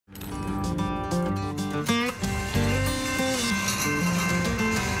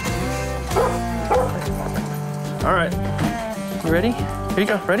All right. You ready? Here you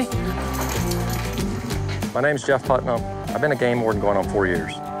go. Ready? My name's Jeff Putnam. I've been a game warden going on 4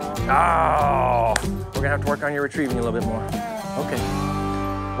 years. Oh, we're gonna have to work on your retrieving a little bit more. Okay.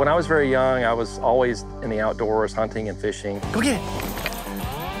 When I was very young, I was always in the outdoors, hunting and fishing. Go get it.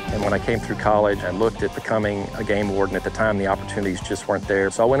 And when I came through college, I looked at becoming a game warden. At the time, the opportunities just weren't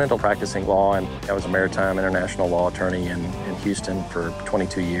there. So I went into practicing law, and I was a maritime international law attorney in Houston for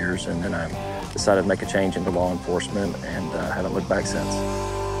 22 years. And then I decided to make a change into law enforcement and haven't looked back since.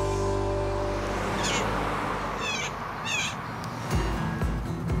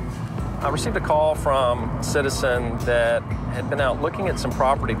 I received a call from a citizen that had been out looking at some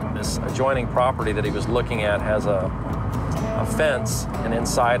property. This adjoining property that he was looking at has a fence, and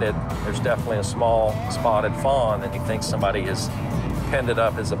inside it, there's definitely a small spotted fawn, and he thinks somebody has penned it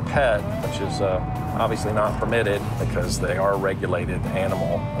up as a pet, which is obviously not permitted because they are a regulated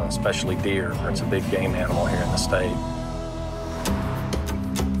animal, especially deer. It's a big game animal here in the state.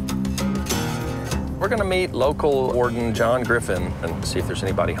 We're gonna meet local warden John Griffin and see if there's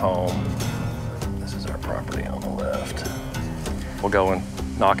anybody home. This is our property on the left. We'll go and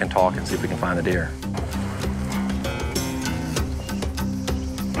knock and talk and see if we can find the deer.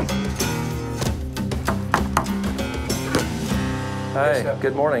 Hi,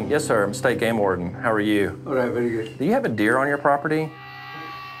 good morning. Yes, sir, I'm state game warden. How are you? All right, very good. Do you have a deer on your property?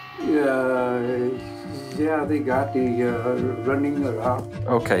 Yeah, they got the running around.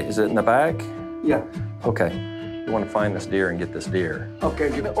 Okay, is it in the back? Yeah. Okay. You want to find this deer and get this deer.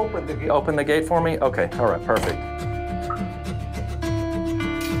 Okay, you can open the gate. Open the gate for me? Okay, all right, perfect.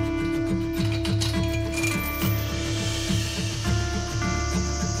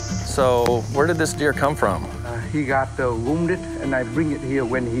 So, where did this deer come from? He got wounded, and I bring it here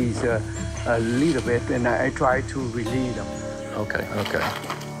when he's a little bit, and I try to release him. Okay.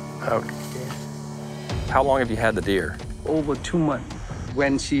 How long have you had the deer? Over 2 months.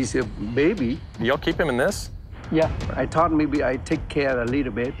 When she's a baby. Y'all keep him in this? Yeah, I thought maybe I take care a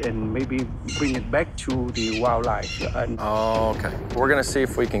little bit and maybe bring it back to the wildlife. Oh, okay. We're gonna see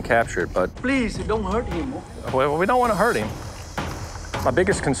if we can capture it, but... Please, don't hurt him. Well, we don't want to hurt him. My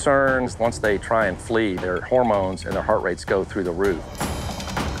biggest concern is once they try and flee, their hormones and their heart rates go through the roof.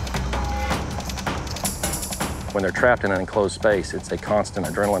 When they're trapped in an enclosed space, it's a constant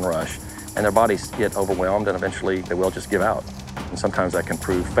adrenaline rush, and their bodies get overwhelmed, and eventually they will just give out. And sometimes that can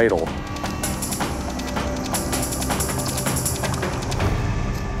prove fatal.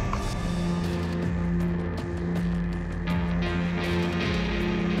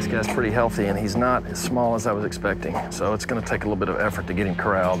 This guy's pretty healthy, and he's not as small as I was expecting. So it's gonna take a little bit of effort to get him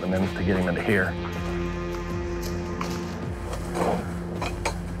corralled and then to get him into here.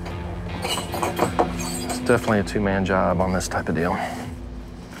 It's definitely a two-man job on this type of deal.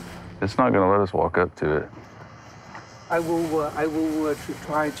 It's not gonna let us walk up to it. I will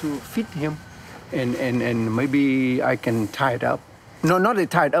try to feed him, and maybe I can tie it up. No, not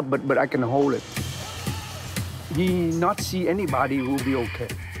tie it up, but I can hold it. He not see anybody will be okay.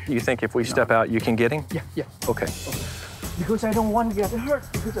 You think if we step out, you can get him? Yeah. Okay. Because I don't want to get hurt.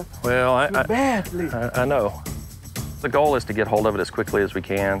 Well, badly. I know. The goal is to get hold of it as quickly as we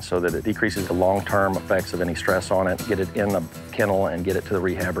can so that it decreases the long-term effects of any stress on it, get it in the kennel, and get it to the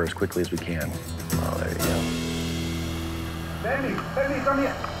rehabber as quickly as we can. Oh, there you go. Baby, come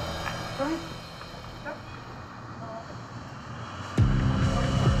here. Come here.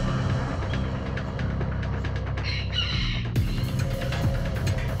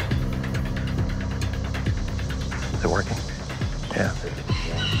 Is it working? Yeah.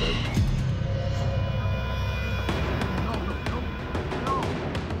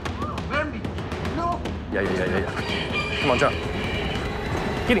 Yeah. Come on, jump.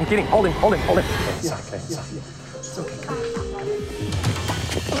 Get him. Hold him. Yeah. It's okay, come on.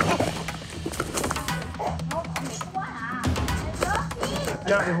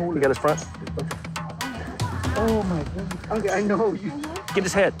 You got his front? Oh, my God. Okay, I know you. Get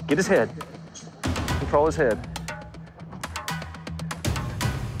his head. Control his head.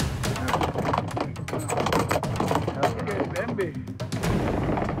 Okay, Bambi.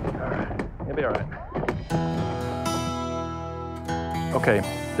 All right. He'll be all right. Okay,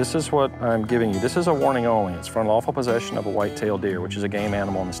 this is what I'm giving you. This is a warning only. It's for unlawful possession of a white-tailed deer, which is a game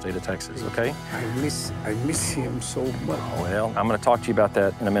animal in the state of Texas, okay? I miss him so much. Well, I'm gonna talk to you about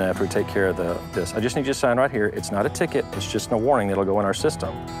that in a minute after we take care of this. I just need you to sign right here. It's not a ticket, it's just a warning that'll go in our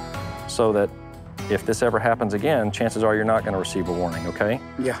system. So that if this ever happens again, chances are you're not gonna receive a warning, okay?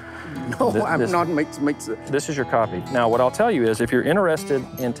 Yeah. No, I'm not makes This is your copy. Now, what I'll tell you is if you're interested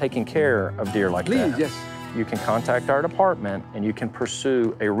in taking care of deer like that, yes. you can contact our department and you can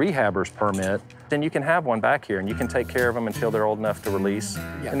pursue a rehabber's permit. Then you can have one back here and you can take care of them until they're old enough to release,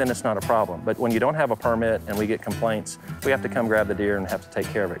 and then it's not a problem. But when you don't have a permit and we get complaints, we have to come grab the deer and have to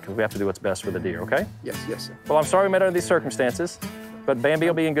take care of it because we have to do what's best for the deer, okay? Yes, yes, sir. Well, I'm sorry we met under these circumstances, but Bambi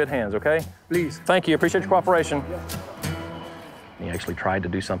will be in good hands, okay? Please. Thank you, appreciate your cooperation. He actually tried to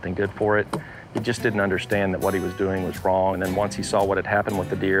do something good for it. He just didn't understand that what he was doing was wrong. And then once he saw what had happened with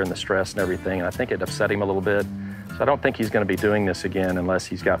the deer and the stress and everything, and I think it upset him a little bit. So I don't think he's going to be doing this again unless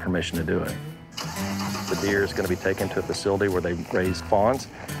he's got permission to do it. The deer is going to be taken to a facility where they raise fawns,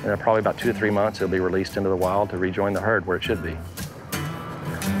 and in probably about 2 to 3 months, it'll be released into the wild to rejoin the herd where it should be.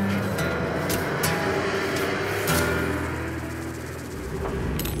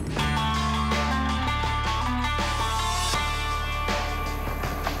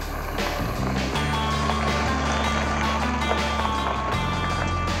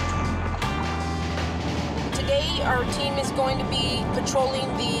 Our team is going to be patrolling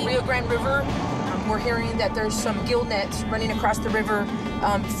the Rio Grande River. We're hearing that there's some gill nets running across the river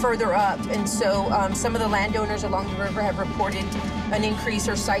further up, and so some of the landowners along the river have reported an increase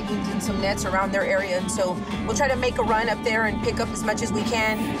or sightings in some nets around their area, and so we'll try to make a run up there and pick up as much as we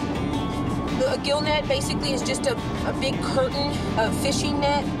can. A gill net basically is just a big curtain of fishing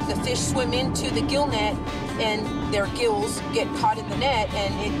net. The fish swim into the gill net, and their gills get caught in the net,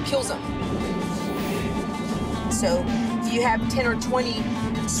 and it kills them. So if you have 10 or 20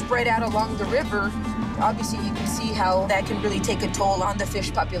 spread out along the river, obviously you can see how that can really take a toll on the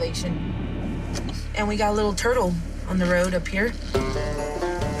fish population. And we got a little turtle on the road up here.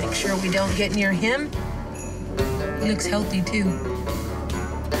 Make sure we don't get near him. He looks healthy too.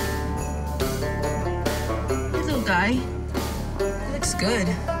 Hey, little guy. He looks good.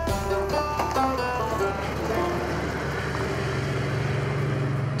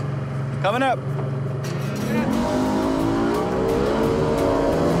 Coming up.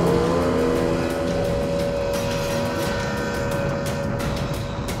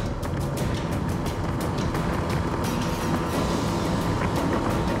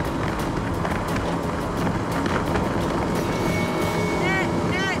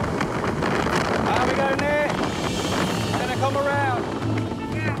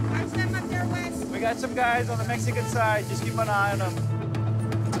 Some guys on the Mexican side, just keep an eye on them.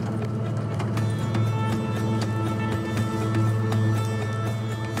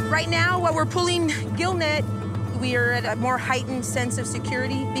 Right now, while we're pulling gill net, we are at a more heightened sense of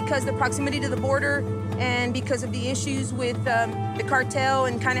security because the proximity to the border and because of the issues with the cartel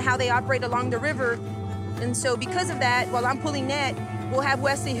and kind of how they operate along the river. And so because of that, while I'm pulling net, we'll have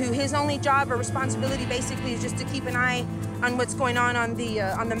Wesley, who his only job or responsibility basically is just to keep an eye on what's going on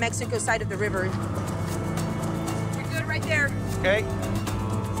the Mexico side of the river. You're good right there. Okay.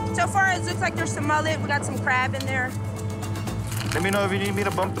 So far, it looks like there's some mullet. We got some crab in there. Let me know if you need me to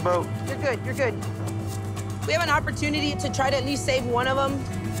bump the boat. You're good, you're good. We have an opportunity to try to at least save one of them.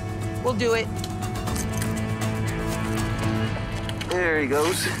 We'll do it. There he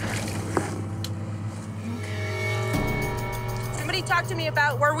goes. Somebody talk to me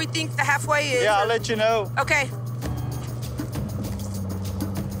about where we think the halfway is. Yeah, I'll let you know. Okay.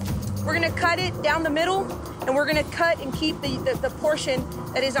 We're gonna cut it down the middle, and we're gonna cut and keep the portion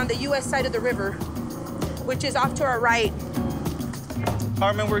that is on the U.S. side of the river, which is off to our right.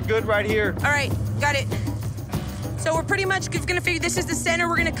 Harmon, we're good right here. All right, got it. So we're pretty much gonna figure this is the center.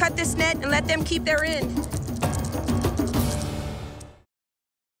 We're gonna cut this net and let them keep their end.